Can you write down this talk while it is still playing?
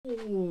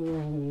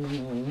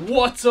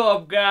What's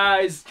up,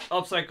 guys?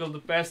 Upcycle the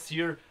past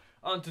here.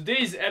 On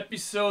today's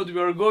episode we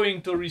are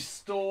going to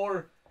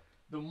restore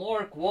the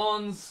Mark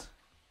 1's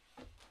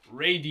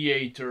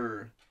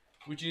radiator,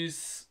 which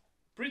is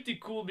pretty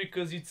cool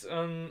because it's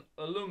an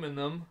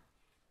aluminum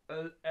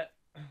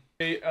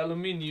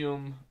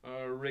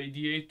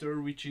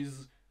radiator, which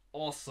is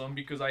awesome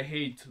because I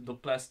hate the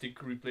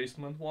plastic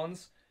replacement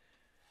ones,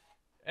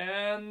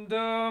 and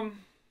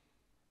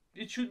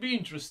it should be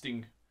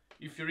interesting.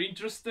 If you're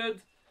interested,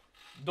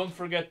 don't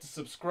forget to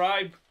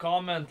subscribe,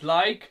 comment,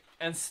 like,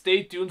 and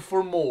stay tuned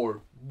for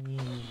more.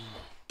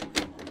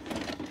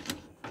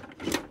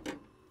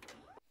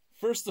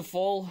 First of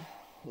all,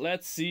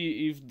 let's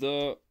see if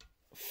the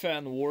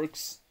fan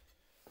works,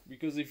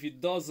 because if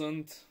it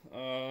doesn't,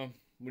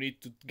 we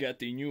need to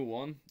get a new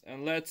one.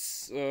 And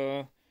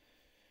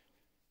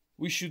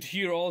we should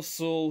hear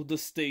also the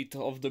state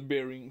of the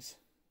bearings.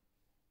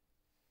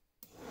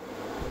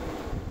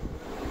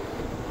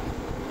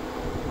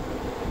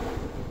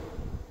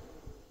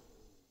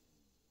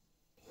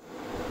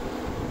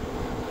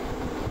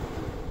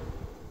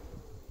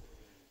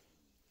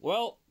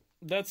 Well,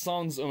 that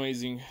sounds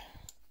amazing.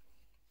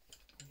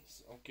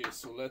 Okay,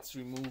 so let's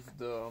remove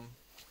the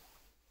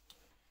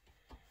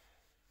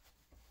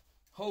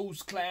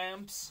hose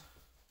clamps.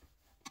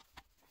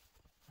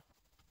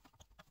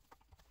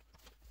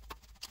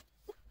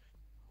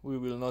 We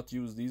will not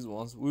use these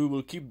ones. We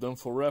will keep them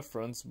for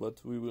reference,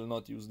 but we will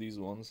not use these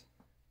ones.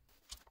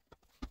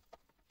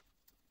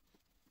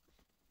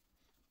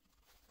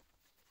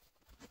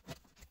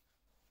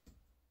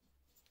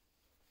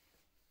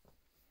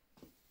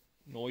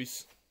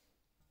 Noise.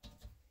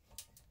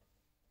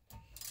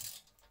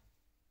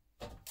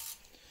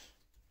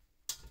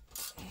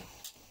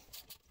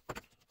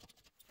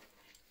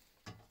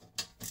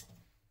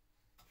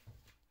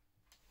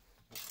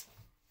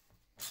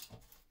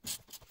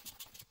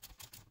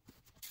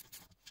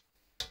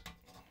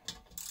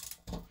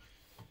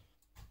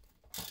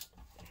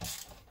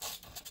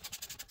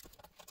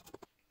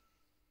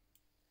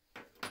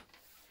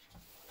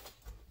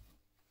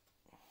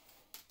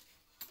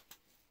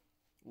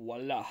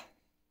 Voila.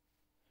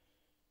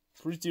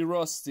 Pretty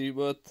rusty,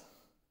 but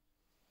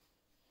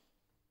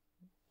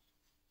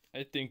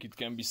I think it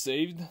can be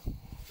saved.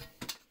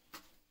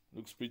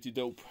 Looks pretty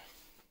dope.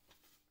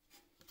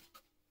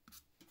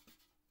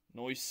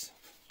 Noise.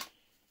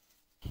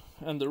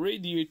 And the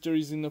radiator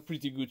is in a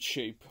pretty good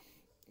shape.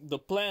 The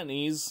plan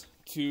is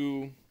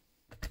to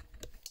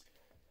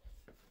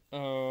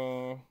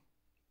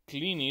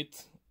clean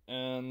it,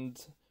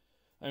 and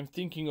I'm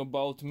thinking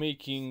about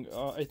making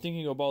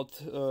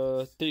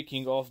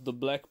taking off the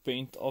black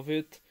paint of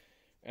it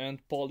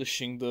and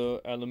polishing the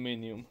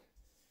aluminium.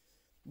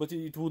 But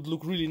it would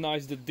look really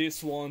nice that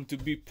this one to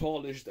be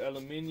polished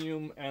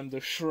aluminium and the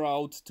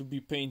shroud to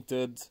be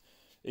painted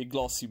a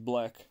glossy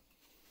black.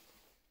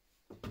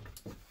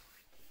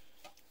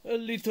 A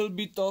little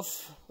bit of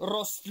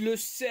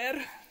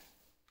Rostlöser.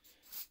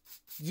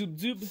 Zub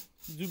zub,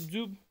 zub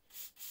zub,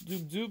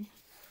 zub zub.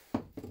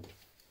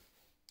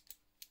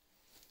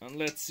 And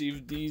let's see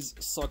if these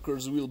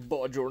suckers will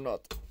budge or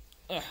not.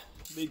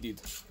 They did.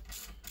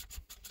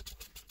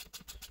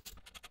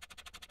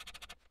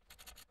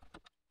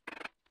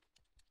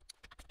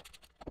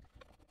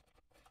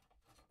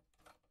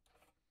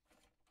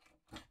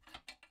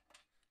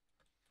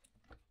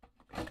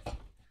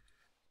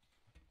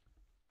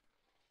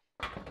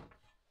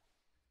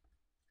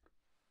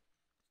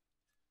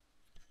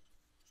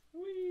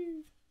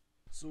 Whee!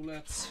 So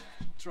let's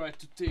try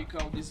to take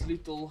out these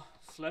little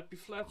flappy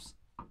flaps.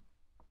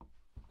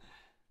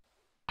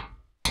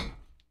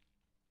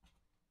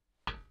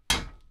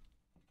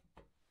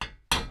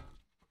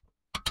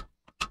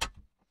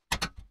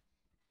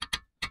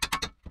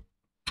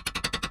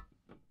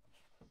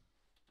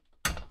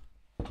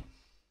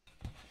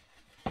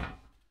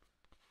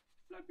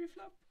 Flappy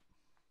flap.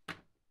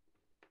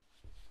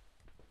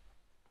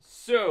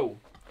 So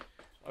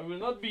I will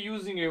not be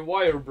using a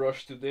wire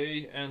brush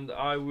today, and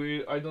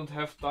I don't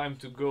have time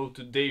to go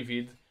to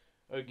David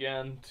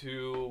again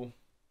to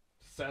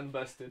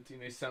sandblast it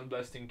in a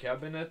sandblasting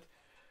cabinet.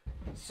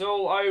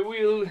 So I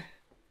will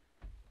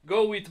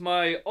go with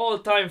my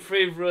all-time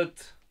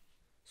favorite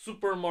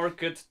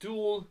supermarket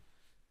tool,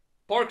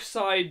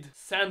 Parkside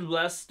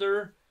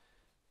Sandblaster,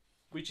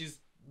 which is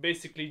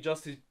basically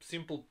just a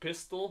simple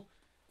pistol,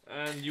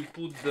 and you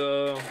put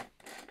the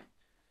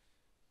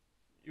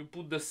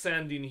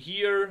sand in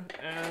here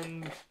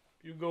and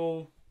you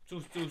go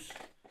toos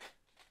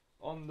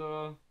on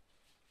the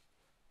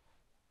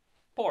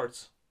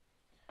parts.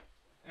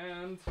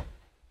 And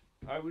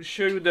I will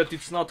show you that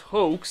it's not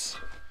hoax,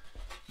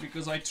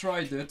 because I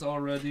tried it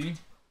already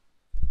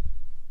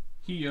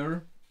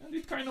here and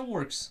it kind of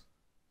works.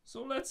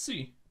 So let's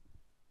see.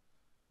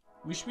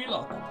 Wish me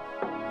luck.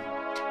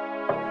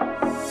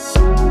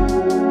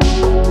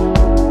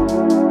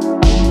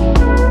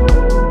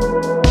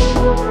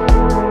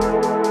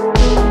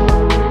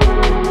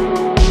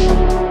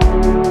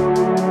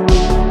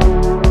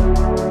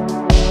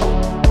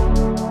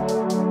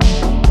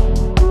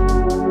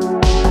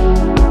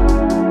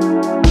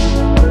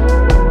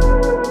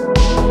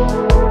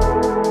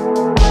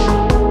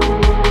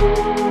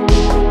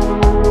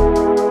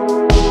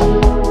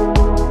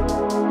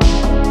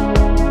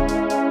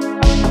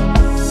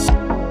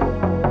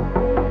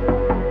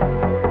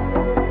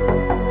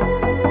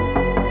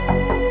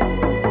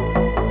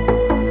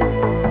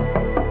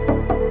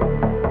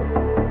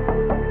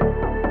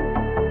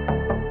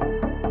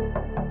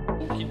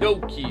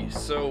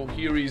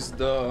 is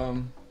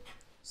the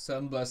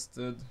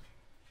sandblasted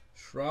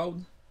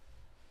shroud.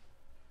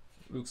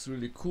 Looks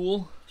really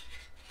cool.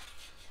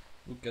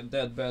 Look at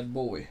that bad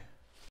boy.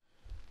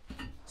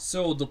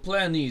 So the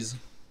plan is,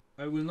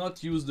 I will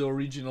not use the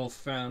original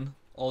fan,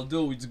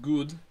 although it's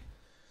good,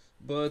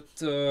 but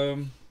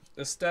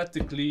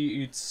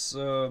aesthetically it's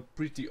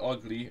pretty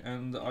ugly,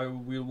 and I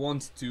will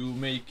want to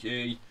make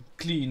a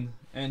clean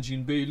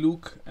engine bay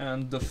look,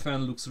 and the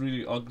fan looks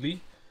really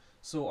ugly.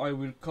 So I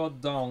will cut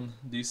down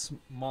this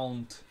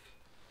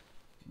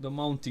the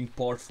mounting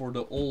part for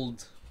the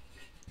old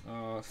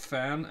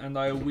fan, and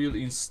I will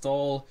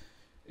install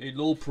a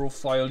low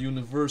profile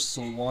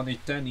universal one, a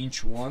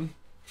 10-inch one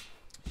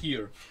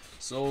here.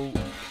 So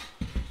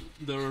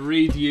the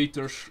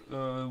radiator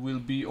will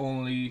be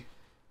only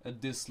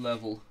at this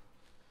level,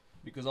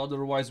 because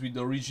otherwise with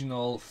the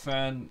original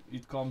fan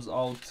it comes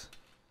out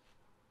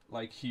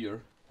like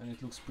here and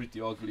it looks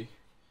pretty ugly.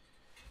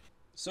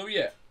 So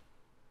yeah,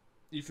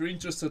 if you're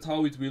interested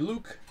how it will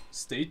look,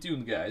 stay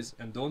tuned guys,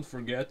 and don't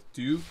forget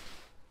to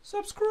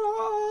subscribe!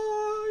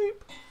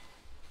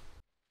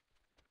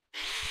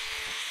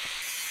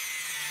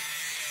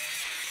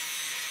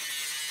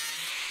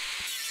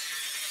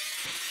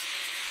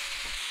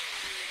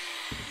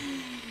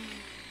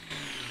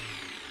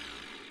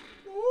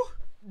 Oh,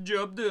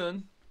 job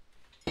done!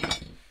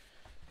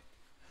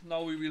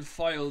 Now we will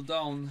file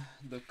down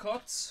the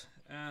cuts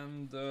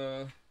and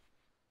the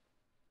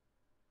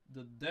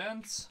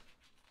dents,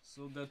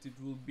 so that it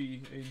will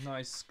be a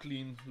nice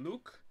clean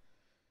look,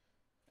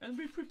 and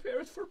be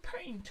prepared for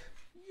paint.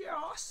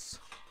 Yes!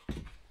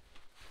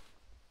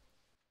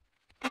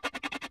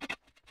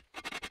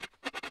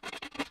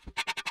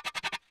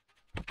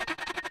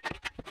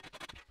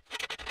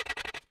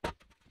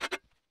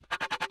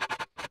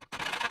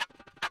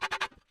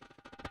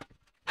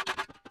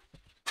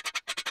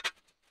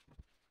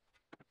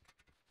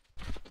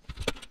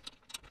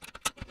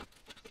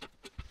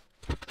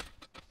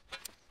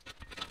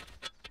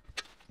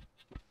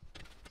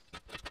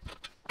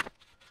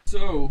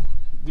 So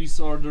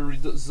these are the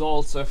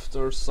results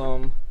after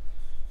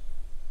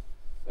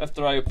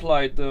I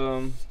applied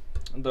the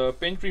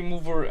paint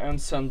remover and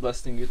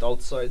sandblasting it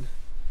outside.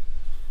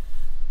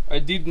 I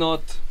did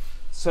not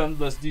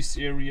sandblast this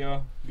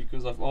area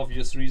because of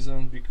obvious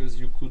reason, because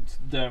you could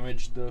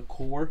damage the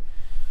core.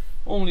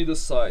 Only the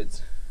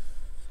sides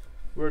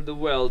where the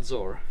welds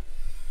are.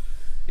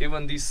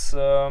 Even this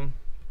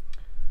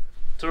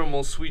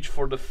thermal switch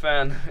for the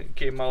fan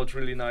came out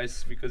really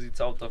nice because it's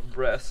out of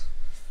brass.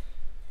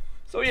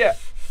 So yeah,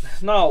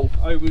 now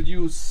I will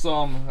use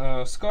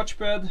some scotch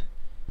pad,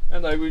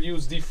 and I will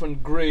use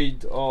different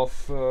grade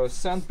of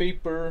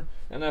sandpaper,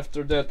 and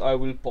after that I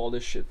will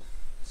polish it.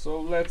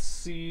 So let's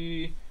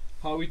see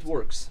how it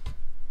works.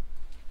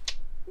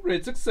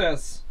 Great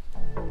success!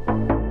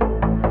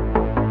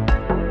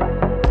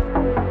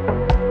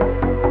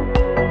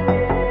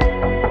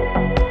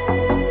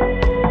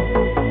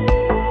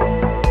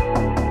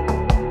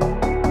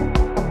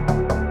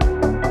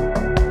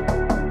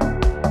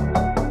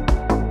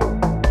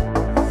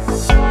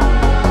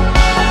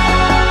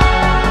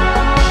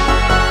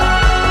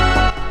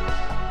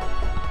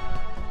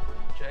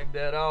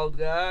 That out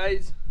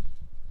guys.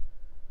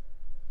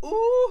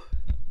 Ooh!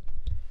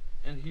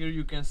 And here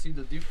you can see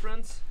the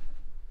difference.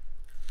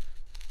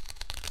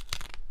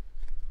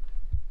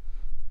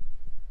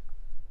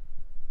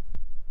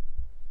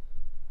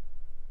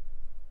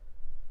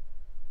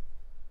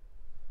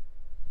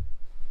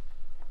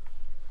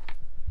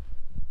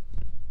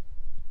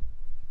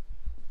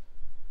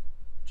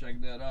 Check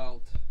that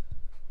out.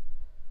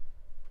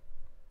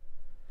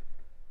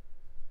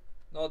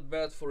 Not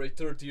bad for a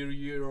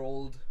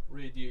 30-year-old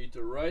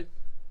radiator, right?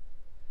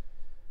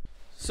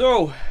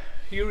 So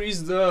here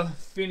is the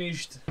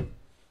finished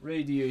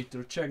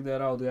radiator. Check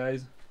that out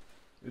guys.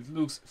 It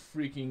looks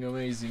freaking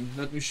amazing.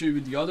 Let me show you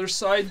the other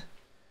side.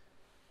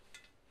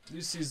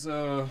 This is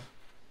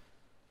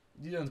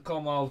didn't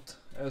come out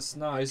as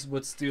nice,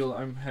 but still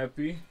I'm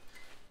happy.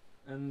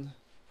 And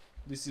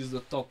this is the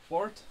top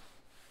part.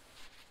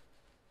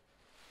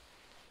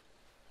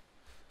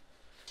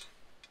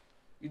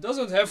 It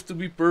doesn't have to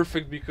be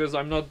perfect because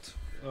I'm not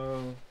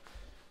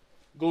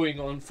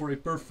going on for a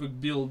perfect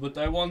build, but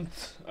I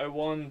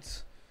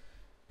want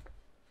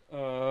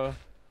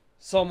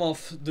some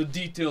of the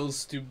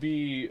details to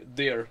be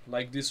there,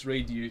 like this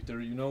radiator,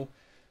 you know.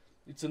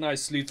 It's a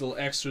nice little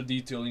extra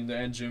detail in the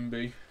engine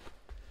bay.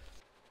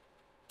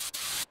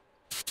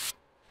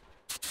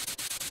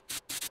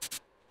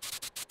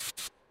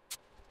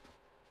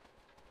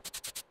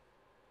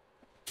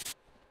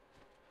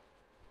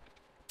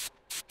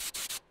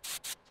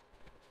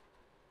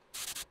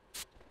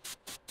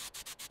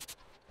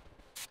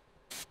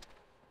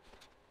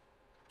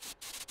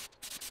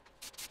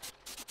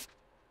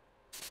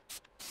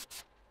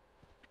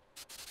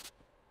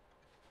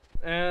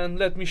 And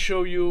let me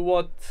show you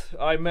what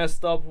I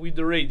messed up with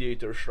the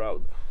radiator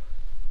shroud.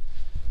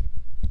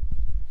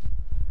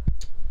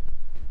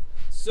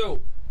 So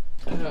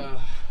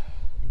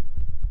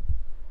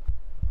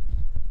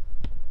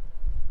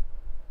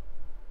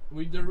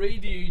with the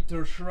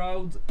radiator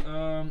shroud,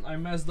 I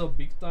messed up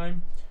big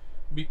time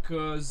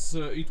because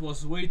it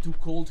was way too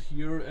cold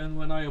here, and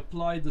when I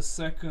applied the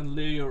second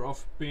layer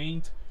of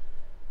paint,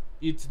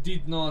 it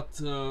did not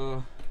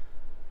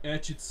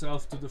etch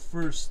itself to the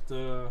first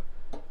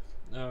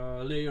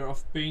layer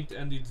of paint,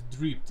 and it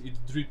dripped. It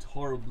dripped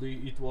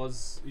horribly. It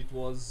was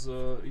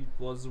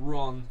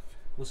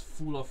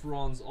full of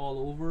runs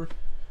all over.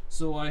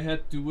 So I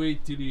had to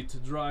wait till it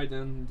dried,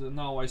 and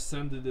now I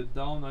sanded it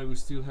down. I will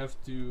still have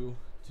to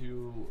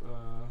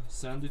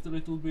sand it a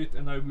little bit,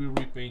 and I will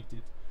repaint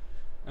it.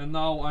 And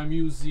now I'm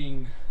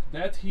using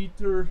that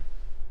heater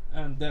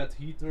and that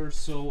heater,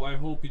 so I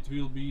hope it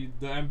will be,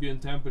 the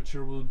ambient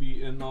temperature will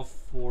be enough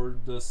for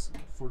the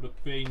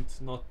paint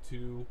not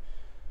to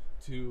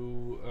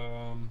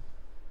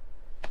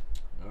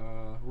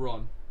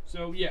run.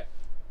 So yeah,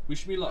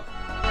 wish me luck.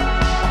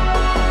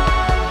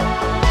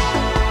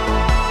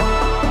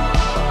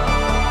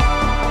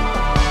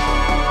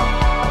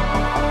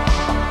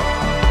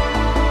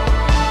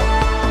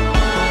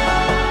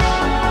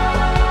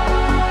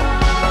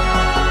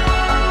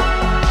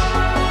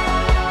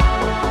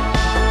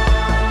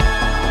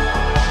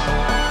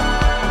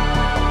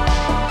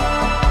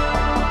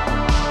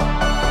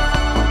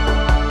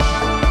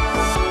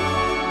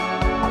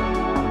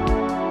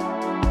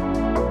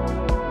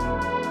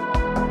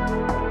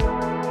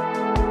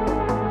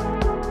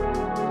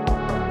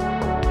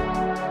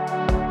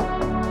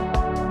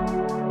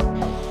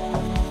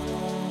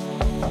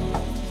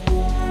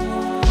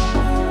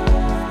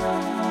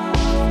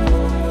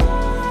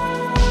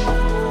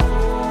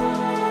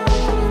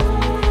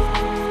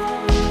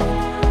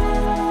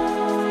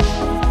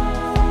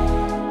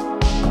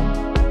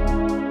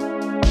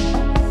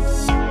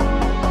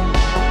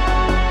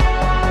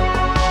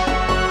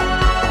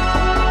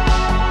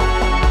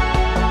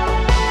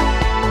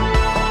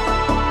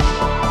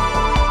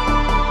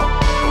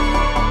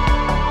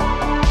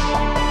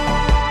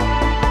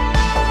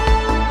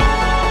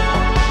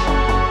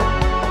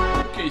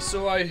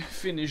 So I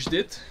finished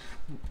it,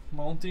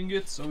 mounting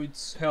it, so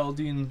it's held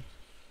in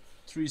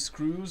 3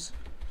 screws.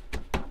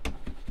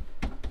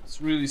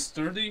 It's really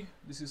sturdy.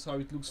 This is how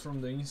it looks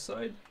from the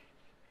inside.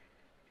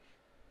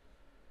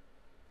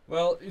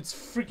 Well, it's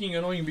freaking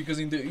annoying because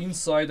in the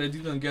inside I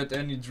didn't get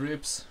any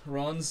drips,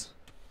 runs.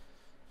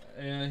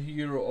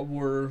 Here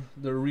were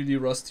the really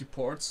rusty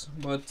parts,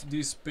 but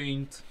this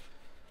paint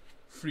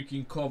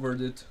freaking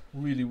covered it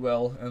really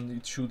well, and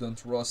it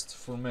shouldn't rust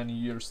for many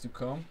years to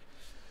come.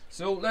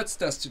 So let's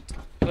test it.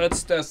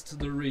 Let's test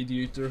the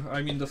radiator,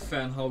 I mean the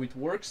fan, how it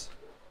works.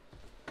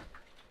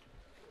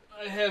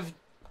 I have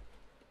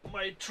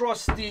my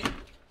trusty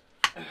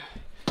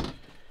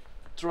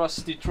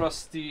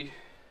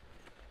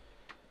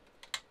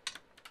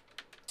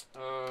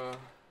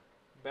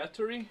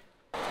battery.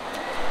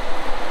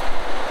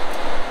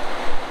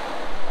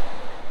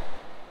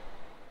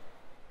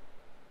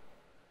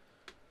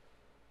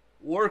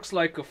 Works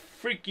like a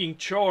freaking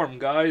charm,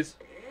 guys.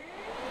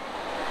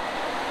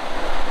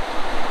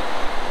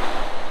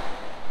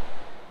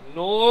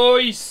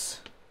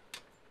 Nice!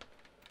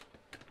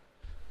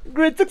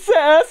 Great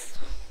success!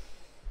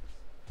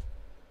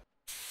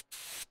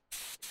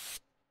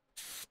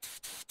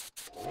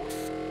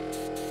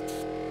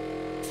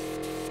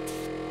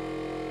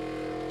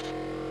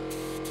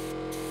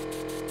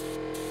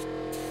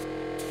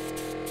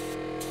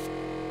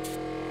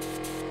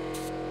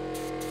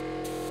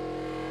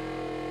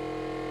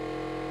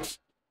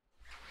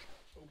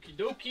 Okie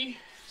dokie,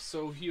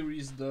 so here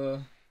is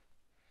the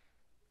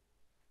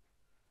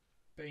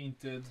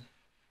painted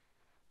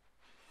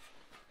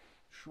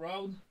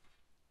shroud.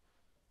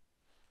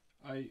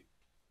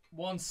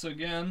 Once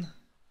again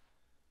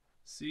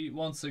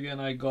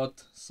I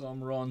got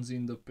some runs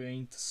in the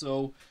paint,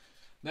 so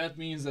that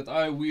means that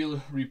I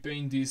will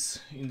repaint this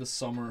in the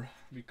summer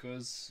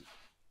because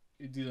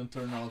it didn't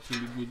turn out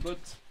really good,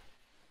 but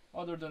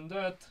other than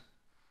that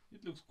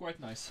it looks quite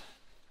nice.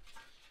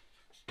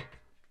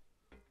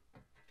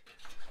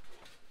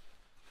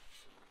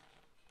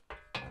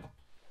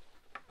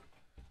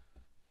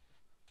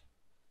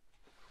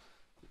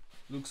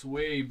 Looks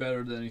way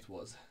better than it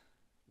was.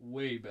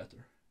 Way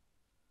better.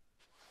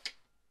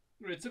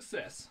 Great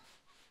success.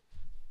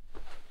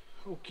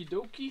 Okie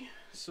dokie.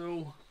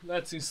 So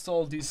let's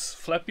install these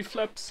flappy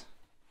flaps.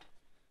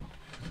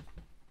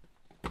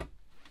 Okie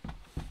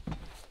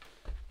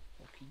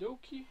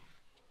dokie.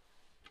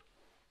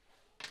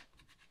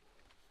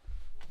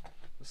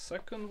 The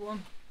second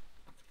one.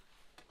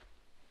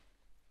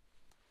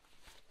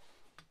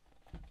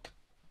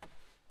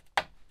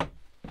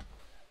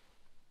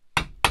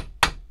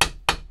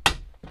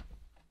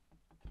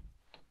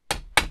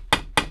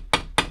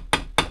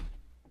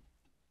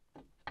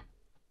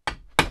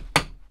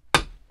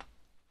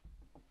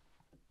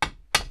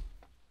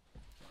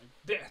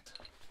 That.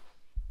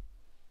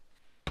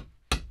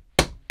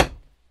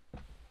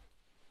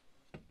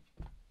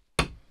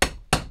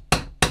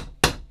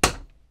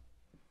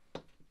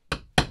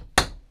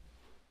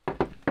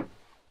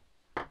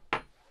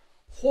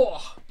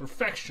 Whoa,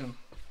 perfection.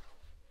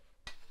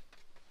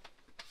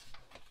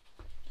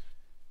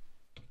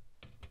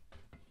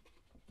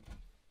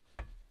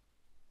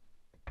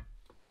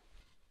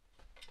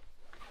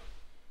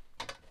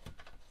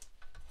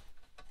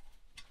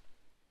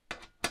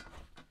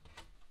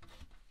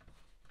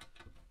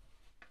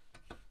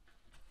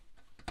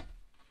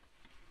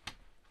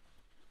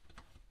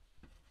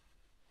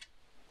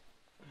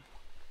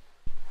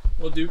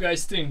 What do you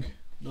guys think?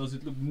 Does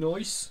it look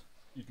nice?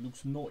 It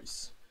looks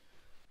nice.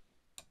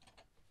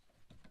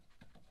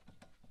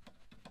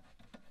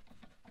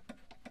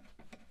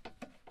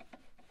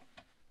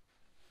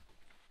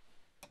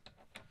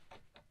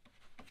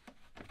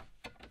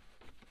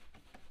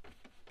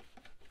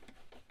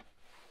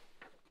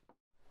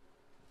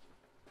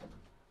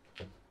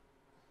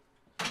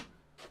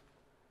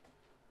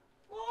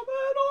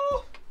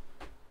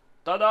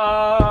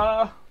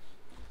 Ta-da!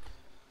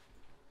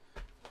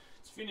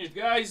 It's finished,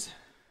 guys.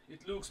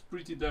 It looks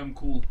pretty damn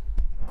cool.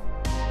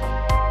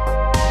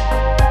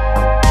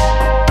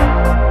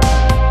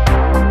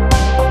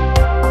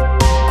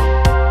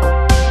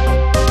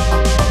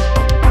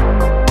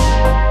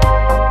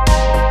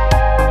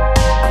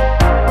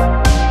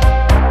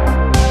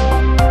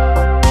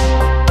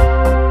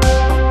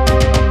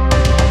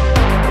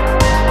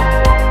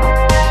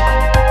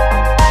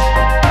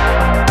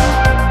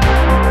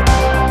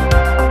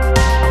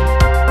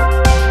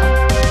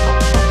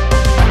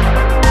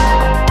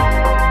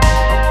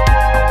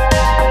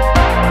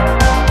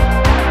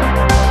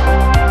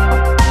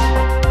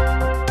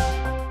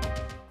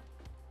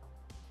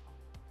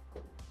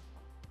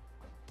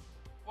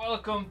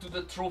 Welcome to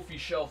the trophy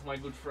shelf, my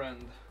good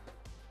friend.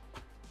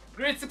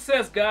 Great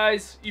success,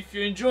 guys. If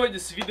you enjoyed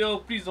this video,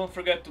 please don't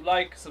forget to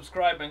like,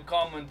 subscribe and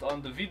comment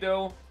on the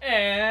video.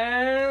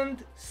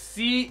 And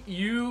see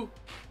you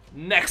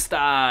next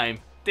time.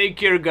 Take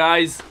care,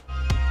 guys.